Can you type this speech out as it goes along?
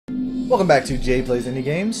Welcome back to Jay Plays Indie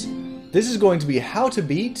Games. This is going to be how to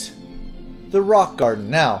beat the Rock Garden.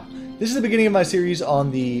 Now, this is the beginning of my series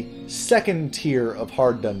on the second tier of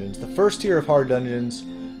hard dungeons. The first tier of hard dungeons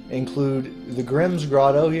include the Grimm's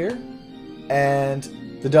Grotto here and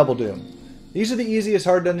the Double Doom. These are the easiest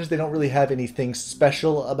hard dungeons. They don't really have anything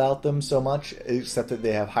special about them so much, except that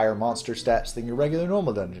they have higher monster stats than your regular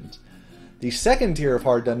normal dungeons. The second tier of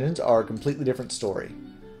hard dungeons are a completely different story.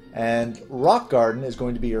 And Rock Garden is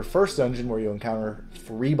going to be your first dungeon where you encounter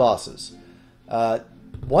 3 bosses.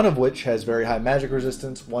 One of which has very high magic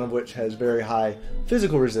resistance, one of which has very high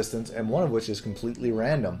physical resistance, and one of which is completely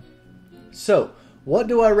random. So, what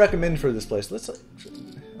do I recommend for this place?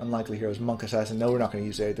 Unlikely Heroes, Monk Assassin. No, we're not going to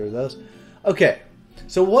use either of those. Okay,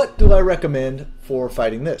 so what do I recommend for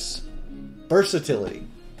fighting this? Versatility.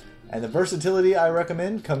 And the versatility I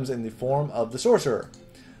recommend comes in the form of the Sorcerer.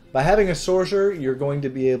 By having a Sorcerer, you're going to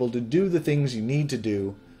be able to do the things you need to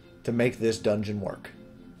do to make this dungeon work.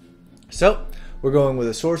 So, we're going with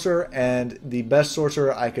a Sorcerer, and the best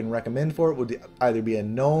Sorcerer I can recommend for it would either be a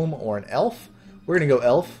Gnome or an Elf. We're going to go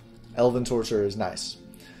Elf. Elven Sorcerer is nice.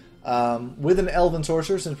 With an Elven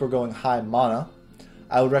Sorcerer, since we're going high mana,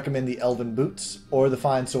 I would recommend the Elven Boots or the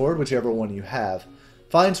Fine Sword, whichever one you have.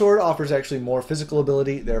 Fine Sword offers actually more physical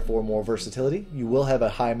ability, therefore more versatility. You will have a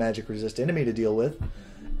high magic resist enemy to deal with.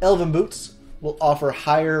 Elven Boots will offer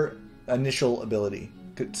higher initial ability.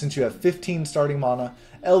 Since you have 15 starting mana,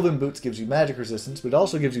 Elven Boots gives you magic resistance, but it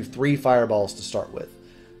also gives you 3 fireballs to start with.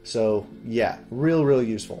 So, yeah, real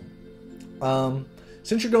useful.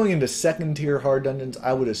 Since you're going into second tier hard dungeons,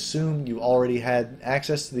 I would assume you already had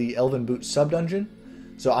access to the Elven Boots sub-dungeon,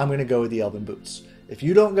 so I'm going to go with the Elven Boots. If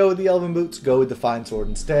you don't go with the Elven Boots, go with the Fine Sword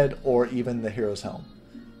instead, or even the Hero's Helm.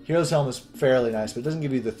 Hero's Helm is fairly nice, but it doesn't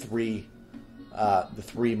give you the 3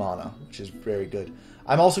 mana, which is very good.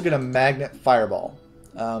 I'm also going to Magnet Fireball.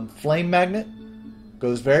 Flame Magnet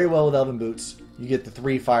goes very well with Elven Boots. You get the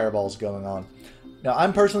 3 fireballs going on. Now,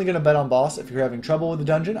 I'm personally going to bet on boss. If you're having trouble with the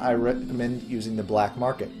dungeon, I recommend using the Black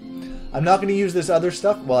Market. I'm not going to use this other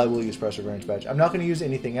stuff. Well, I will use Pressure Range Badge. I'm not going to use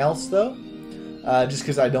anything else, though, just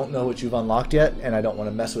because I don't know what you've unlocked yet, and I don't want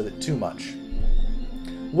to mess with it too much.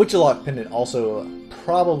 Witchlock Pendant also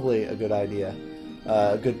probably a good idea.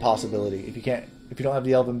 A good possibility. If you don't have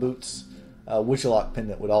the Elven Boots, Witchlock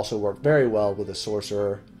Pendant would also work very well with a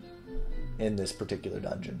Sorcerer in this particular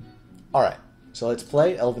dungeon. Alright, so let's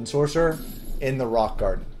play Elven Sorcerer in the Rock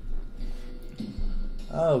Garden.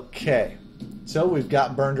 Okay, so we've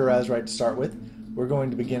got Burn to Azurite to start with. We're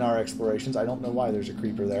going to begin our explorations. I don't know why there's a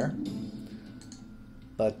creeper there.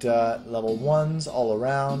 But level 1s all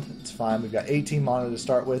around. It's fine. We've got 18 mana to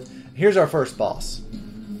start with. Here's our first boss.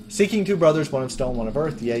 Seeking Two Brothers, one of stone, one of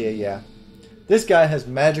earth. Yeah. This guy has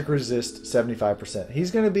magic resist 75%.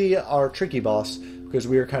 He's going to be our tricky boss because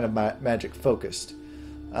we are kind of magic focused.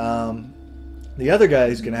 The other guy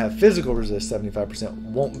who's going to have physical resist 75%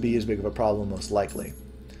 won't be as big of a problem most likely.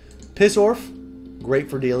 Pissorf, great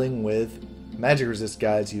for dealing with magic resist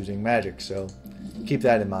guys using magic, so keep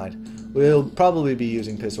that in mind. We'll probably be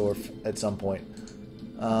using Pissorf at some point,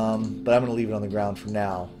 but I'm going to leave it on the ground for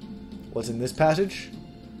now. What's in this passage?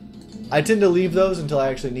 I tend to leave those until I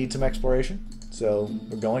actually need some exploration, so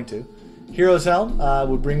we're going to. Hero's Helm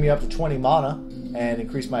would bring me up to 20 mana and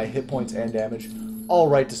increase my hit points and damage, all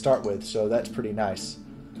right to start with, so that's pretty nice.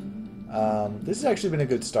 This has actually been a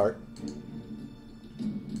good start.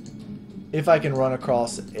 If I can run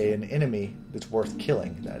across an enemy that's worth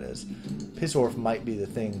killing, that is. Pissorf might be the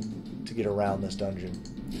thing to get around this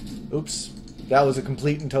dungeon. Oops, that was a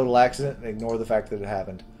complete and total accident. Ignore the fact that it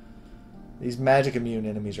happened. These magic immune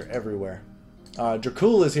enemies are everywhere.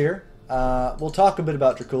 Dracul is here. We'll talk a bit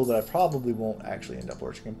about Dracul, but I probably won't actually end up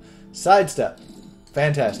worshiping him. Sidestep.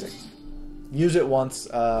 Fantastic. Use it once.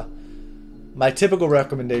 My typical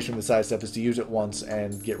recommendation with Sidestep is to use it once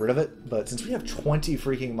and get rid of it. But since we have 20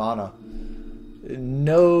 freaking mana,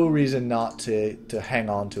 no reason not to hang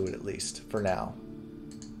on to it at least, for now.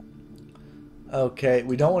 Okay,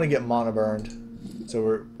 we don't want to get mana burned. So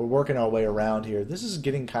we're working our way around here. This is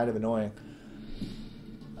getting kind of annoying.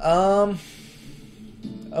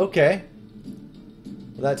 Okay.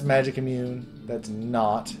 Well, that's magic immune. That's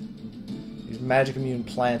not. These magic immune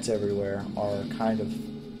plants everywhere are kind of...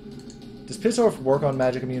 Does Pissorf work on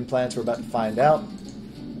magic immune plants? We're about to find out.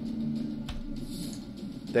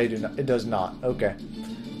 They do not. It does not. Okay.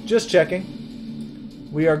 Just checking.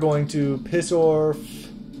 We are going to Pissorf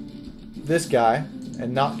this guy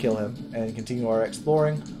and not kill him and continue our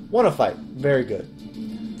exploring. Want to fight. Very good.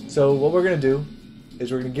 So what we're going to do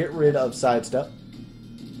is we're going to get rid of Sidestep,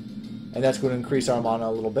 and that's going to increase our mana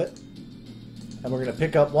a little bit. And we're going to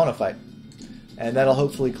pick up Want to Fight. and that'll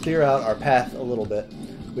hopefully clear out our path a little bit.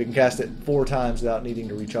 We can cast it 4 times without needing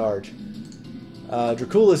to recharge.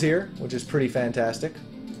 Dracula's here, which is pretty fantastic.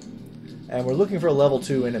 And we're looking for a level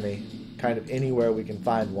 2 enemy, kind of anywhere we can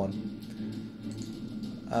find one.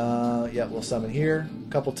 Yeah, we'll summon here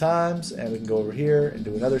a couple times, and we can go over here and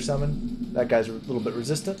do another summon. That guy's a little bit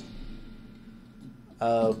resistant.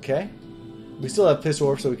 Okay. We still have Piss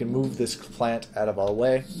Orb, so we can move this plant out of our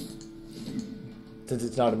way, since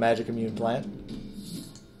it's not a magic immune plant.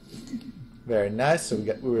 Very nice, so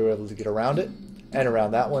we were able to get around it, and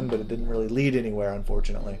around that one, but it didn't really lead anywhere,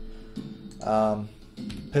 unfortunately.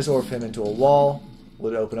 Piss Orb him into a wall,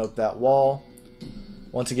 would open up that wall.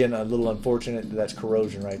 Once again, a little unfortunate that that's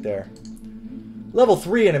corrosion right there. Level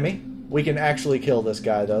 3 enemy. We can actually kill this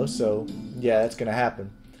guy, though, so yeah, that's going to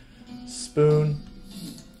happen. Spoon.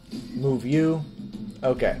 Move you.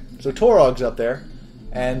 Okay, so Torog's up there,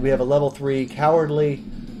 and we have a level 3 cowardly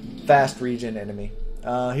fast regen enemy.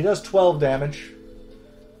 He does 12 damage.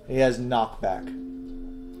 He has knockback.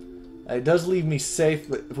 It does leave me safe,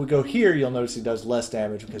 but if we go here, you'll notice he does less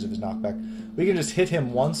damage because of his knockback. We can just hit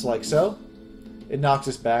him once, like so. It knocks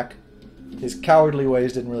us back. His cowardly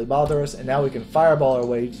ways didn't really bother us, and now we can fireball our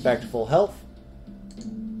way back to full health.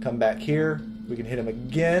 Come back here. We can hit him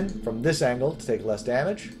again from this angle to take less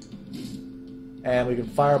damage. And we can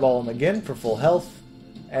fireball him again for full health,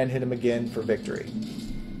 and hit him again for victory.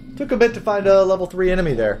 Took a bit to find a level 3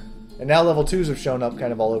 enemy there. And now level 2s have shown up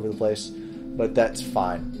kind of all over the place, but that's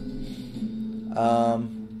fine.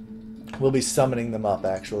 We'll be summoning them up,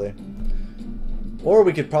 actually. Or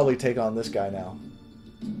we could probably take on this guy now.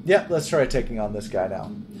 Yeah, let's try taking on this guy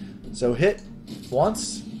now. So hit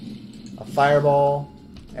once, a fireball,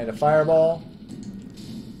 and a fireball.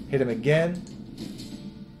 Hit him again,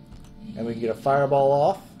 and we can get a fireball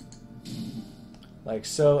off. Like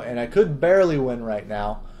so, and I could barely win right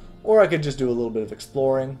now. Or I could just do a little bit of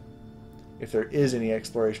exploring, if there is any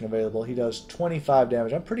exploration available. He does 25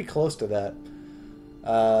 damage. I'm pretty close to that.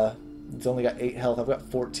 He's only got 8 health. I've got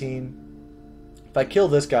 14. If I kill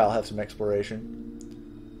this guy, I'll have some exploration.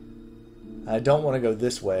 I don't want to go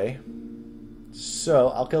this way. So,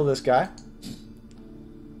 I'll kill this guy,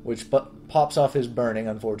 which pops off his burning,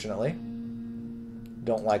 unfortunately.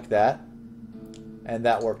 Don't like that. And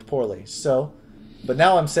that worked poorly. So, but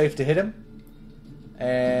now I'm safe to hit him.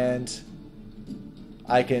 And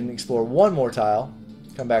I can explore one more tile,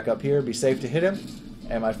 come back up here, be safe to hit him,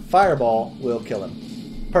 and my fireball will kill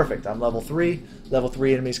him. Perfect. I'm level 3. Level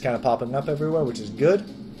 3 enemies kind of popping up everywhere, which is good.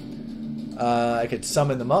 I could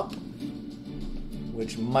summon them up,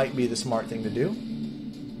 which might be the smart thing to do.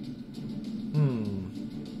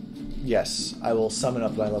 Yes, I will summon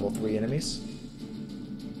up my level 3 enemies.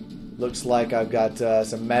 Looks like I've got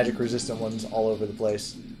some magic resistant ones all over the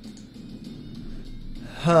place.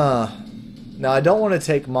 Now I don't want to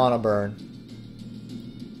take Mana Burn.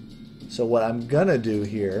 So what I'm gonna do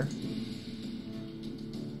here...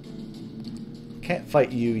 Can't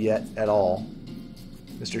fight you yet at all,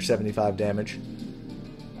 Mr. 75 damage.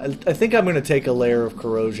 I think I'm gonna take a layer of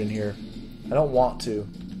corrosion here. I don't want to.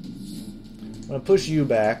 I'm gonna push you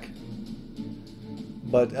back.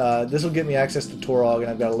 But this will get me access to Torog, and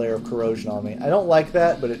I've got a layer of corrosion on me. I don't like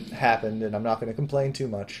that, but it happened, and I'm not going to complain too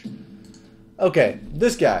much. Okay,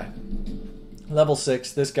 this guy. Level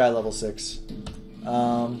 6. This guy, level 6.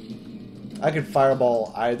 I could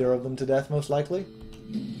fireball either of them to death, most likely.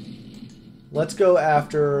 Let's go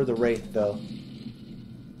after the Wraith, though.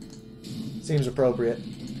 Seems appropriate.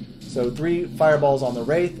 So 3 fireballs on the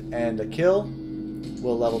Wraith, and a kill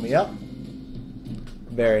will level me up.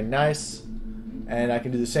 Very nice. And I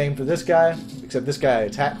can do the same for this guy, except this guy I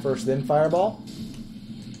attack first, then fireball.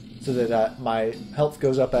 So that my health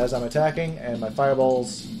goes up as I'm attacking, and my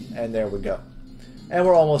fireballs, and there we go. And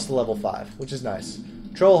we're almost to level 5, which is nice.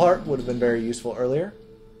 Troll Heart would have been very useful earlier.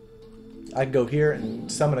 I can go here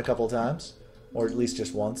and summon a couple times, or at least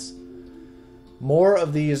just once. More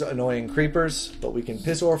of these annoying creepers, but we can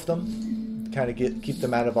Piss Orb them, kind of keep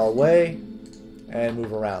them out of our way, and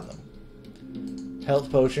move around them.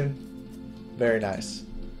 Health Potion. Very nice.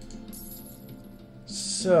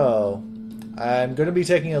 So, I'm going to be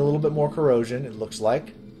taking a little bit more corrosion, it looks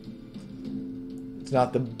like. It's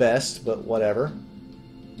not the best, but whatever.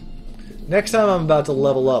 Next time I'm about to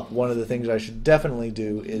level up, one of the things I should definitely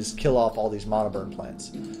do is kill off all these Mana Burn plants.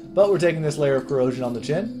 But we're taking this layer of corrosion on the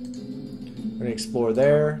chin. We're going to explore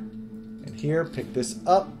there and here, pick this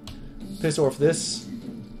up, Piss Orb this,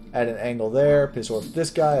 at an angle there, Piss Orb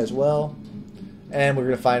this guy as well. And we're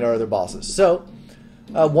going to find our other bosses. So,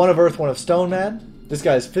 one of Earth, one of Stone Man. This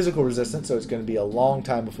guy is physical resistant, so it's going to be a long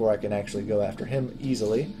time before I can actually go after him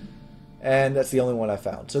easily. And that's the only one I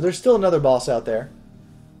found. So there's still another boss out there.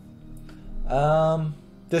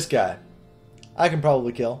 This guy. I can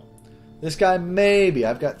probably kill. This guy, maybe.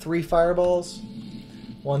 I've got 3 fireballs.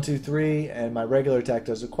 1, 2, 3. And my regular attack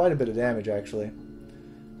does quite a bit of damage, actually.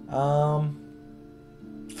 I'll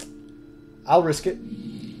risk it.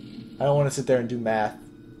 I don't want to sit there and do math.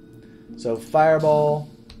 So fireball,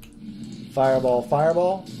 fireball,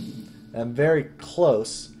 fireball. And I'm very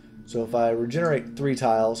close. So if I regenerate 3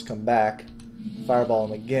 tiles, come back, fireball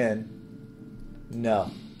him again, no.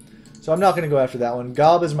 So I'm not going to go after that one.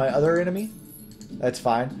 Gob is my other enemy. That's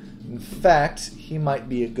fine. In fact, he might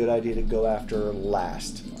be a good idea to go after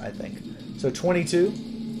last, I think. So 22.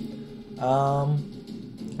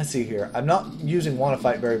 Let's see here. I'm not using Wanna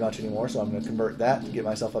Fight very much anymore, so I'm going to convert that to get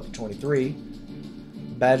myself up to 23.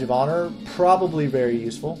 Badge of Honor, probably very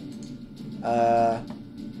useful.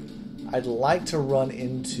 I'd like to run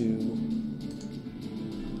into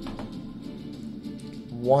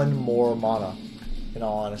 1 more mana, in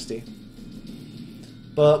all honesty.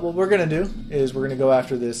 But what we're going to do is we're going to go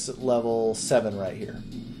after this level 7 right here.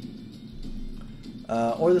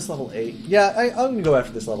 Or this level 8. Yeah, I'm going to go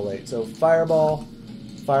after this level 8. So Fireball,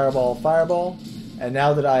 Fireball, Fireball. And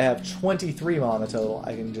now that I have 23 mana total,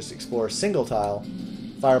 I can just explore a single tile,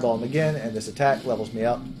 Fireball him again, and this attack levels me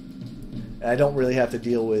up. And I don't really have to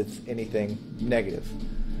deal with anything negative.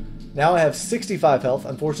 Now I have 65 health.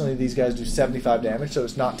 Unfortunately, these guys do 75 damage, so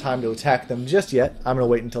it's not time to attack them just yet. I'm going to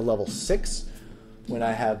wait until level 6 when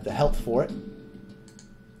I have the health for it.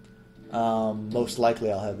 Most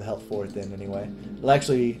likely I'll have the health for it then anyway. Well,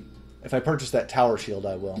 actually, if I purchase that tower shield,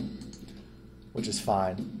 I will, which is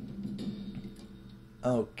fine.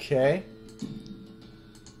 Okay.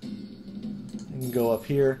 I can go up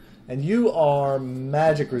here. And you are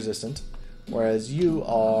magic resistant, whereas you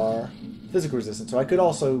are physical resistant. So I could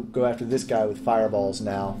also go after this guy with fireballs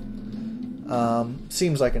now.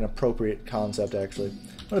 Seems like an appropriate concept, actually.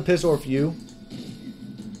 I'm going to piss off you.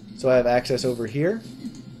 So I have access over here.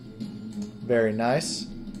 Very nice.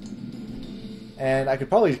 And I could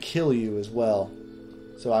probably kill you as well.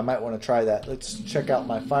 So I might want to try that. Let's check out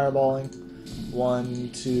my fireballing.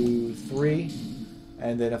 1, 2, 3.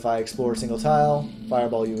 And then if I explore a single tile,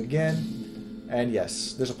 fireball you again. And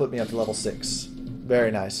yes, this will put me up to level 6.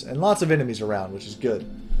 Very nice. And lots of enemies around, which is good.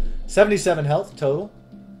 77 health total,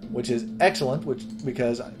 which is excellent,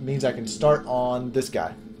 because it means I can start on this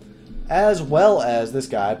guy. As well as this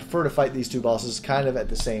guy. I prefer to fight these 2 bosses kind of at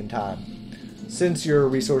the same time, since your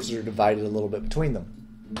resources are divided a little bit between them.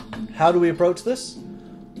 How do we approach this?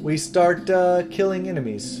 We start killing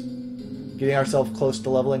enemies, getting ourselves close to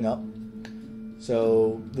leveling up.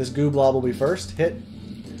 So this goo blob will be first, hit,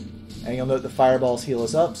 and you'll note the fireballs heal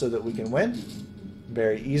us up so that we can win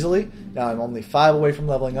very easily. Now I'm only 5 away from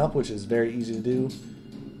leveling up, which is very easy to do,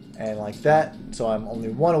 and like that. So I'm only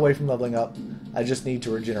 1 away from leveling up. I just need to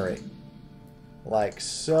regenerate, like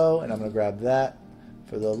so, and I'm going to grab that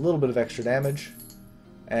for the little bit of extra damage.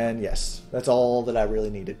 And yes, that's all that I really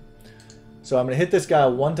needed. So I'm going to hit this guy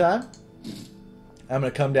 1 time. I'm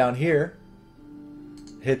going to come down here,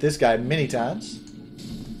 hit this guy many times.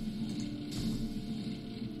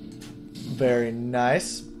 Very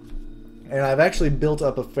nice. And I've actually built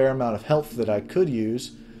up a fair amount of health that I could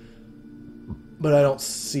use, but I don't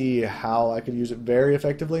see how I could use it very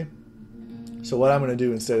effectively. So what I'm going to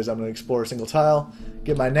do instead is I'm going to explore a single tile,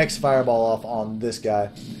 get my next fireball off on this guy.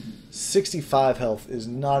 65 health is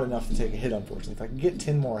not enough to take a hit, unfortunately. If I can get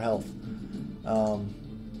 10 more health.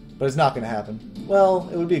 But it's not going to happen. Well,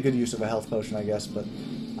 it would be a good use of a health potion, I guess, but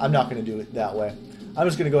I'm not going to do it that way. I'm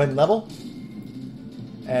just going to go ahead and level.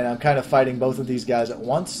 And I'm kind of fighting both of these guys at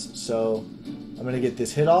once, so I'm going to get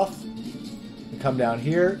this hit off. And come down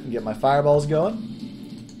here and get my fireballs going.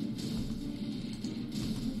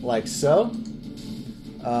 Like so.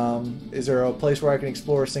 Is there a place where I can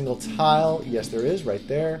explore a single tile? Yes, there is, right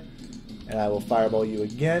there. And I will fireball you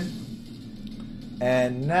again.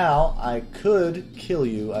 And now I could kill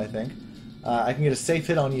you, I think. I can get a safe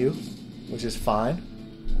hit on you, which is fine.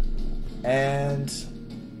 And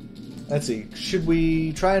let's see. Should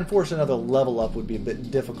we try and force another level up? Would be a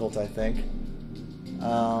bit difficult, I think.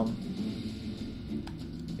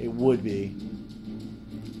 It would be.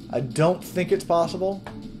 I don't think it's possible,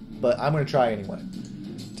 but I'm going to try anyway.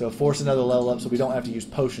 So force another level up so we don't have to use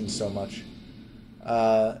potions so much.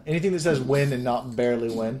 Anything that says win and not barely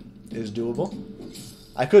win is doable.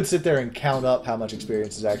 I could sit there and count up how much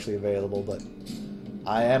experience is actually available, but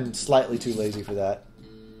I am slightly too lazy for that.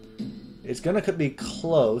 It's going to be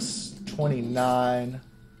close. 29,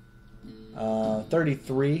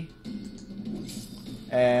 33,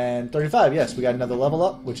 and 35. Yes, we got another level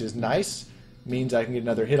up, which is nice. Means I can get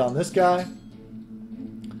another hit on this guy.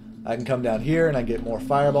 I can come down here and I get more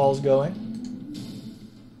fireballs going.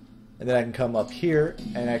 And then I can come up here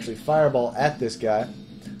and actually fireball at this guy.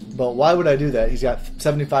 But why would I do that? He's got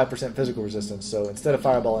 75% physical resistance. So instead of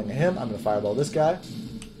fireballing at him, I'm going to fireball this guy.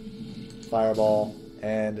 Fireball.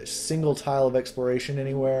 And single tile of exploration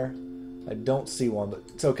anywhere. I don't see one, but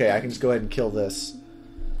it's okay. I can just go ahead and kill this.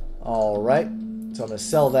 Alright. So I'm going to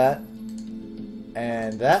sell that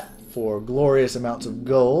and that for glorious amounts of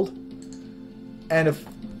gold. And if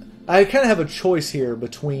I kind of have a choice here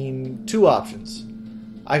between two options.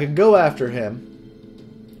 I could go after him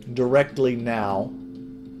directly now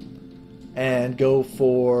and go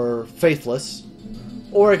for Faithless,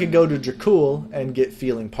 or I could go to Dracul and get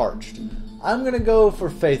Feeling Parched. I'm going to go for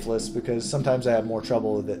Faithless because sometimes I have more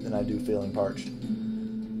trouble with it than I do Feeling Parched.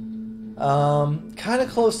 Kind of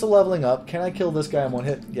close to leveling up. Can I kill this guy in one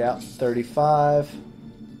hit? Yeah, 35.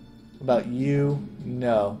 About you?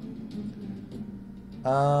 No.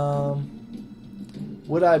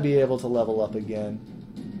 Would I be able to level up again?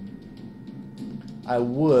 I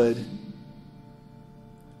would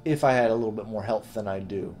if I had a little bit more health than I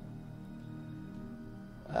do.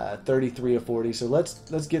 33 of 40, so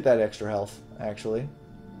let's get that extra health, actually.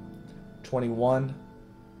 21.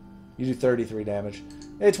 You do 33 damage.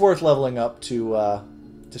 It's worth leveling up to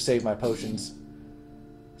save my potions.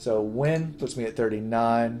 So win puts me at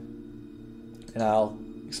 39. And I'll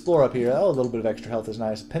explore up here. Oh, a little bit of extra health is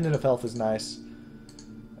nice. Pendant of health is nice.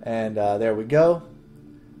 And there we go.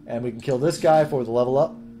 And we can kill this guy for the level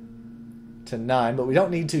up to 9, but we don't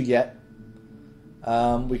need to yet.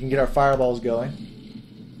 We can get our fireballs going.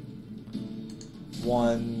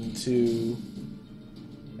 1, 2,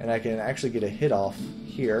 and I can actually get a hit off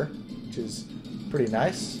here, which is pretty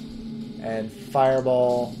nice. And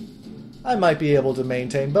fireball, I might be able to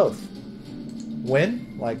maintain both.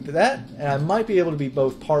 Win, like that, and I might be able to be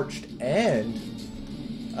both Parched and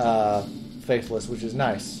Faithless, which is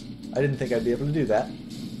nice. I didn't think I'd be able to do that.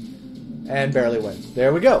 And barely win.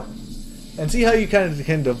 There we go. And see how you kind of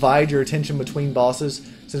can divide your attention between bosses?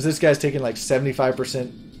 Since this guy's taking like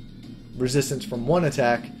 75% resistance from one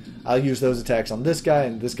attack, I'll use those attacks on this guy,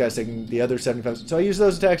 and this guy's taking the other 75%. So I use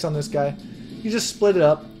those attacks on this guy. You just split it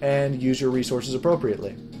up and use your resources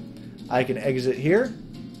appropriately. I can exit here,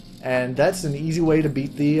 and that's an easy way to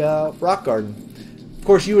beat the Rock Garden. Of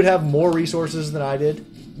course, you would have more resources than I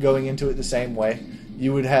did going into it the same way.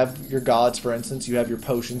 You would have your gods, for instance. You have your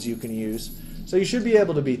potions you can use. So you should be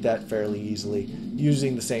able to beat that fairly easily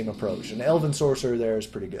using the same approach. An Elven Sorcerer there is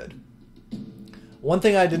pretty good. One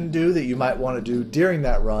thing I didn't do that you might want to do during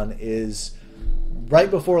that run is, right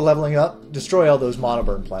before leveling up, destroy all those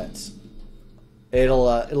Monoburn plants. It'll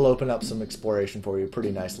open up some exploration for you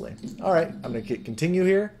pretty nicely. Alright, I'm going to continue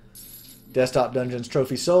here. Desktop Dungeons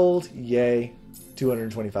trophy sold. Yay.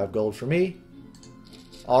 225 gold for me.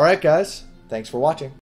 Alright guys, thanks for watching.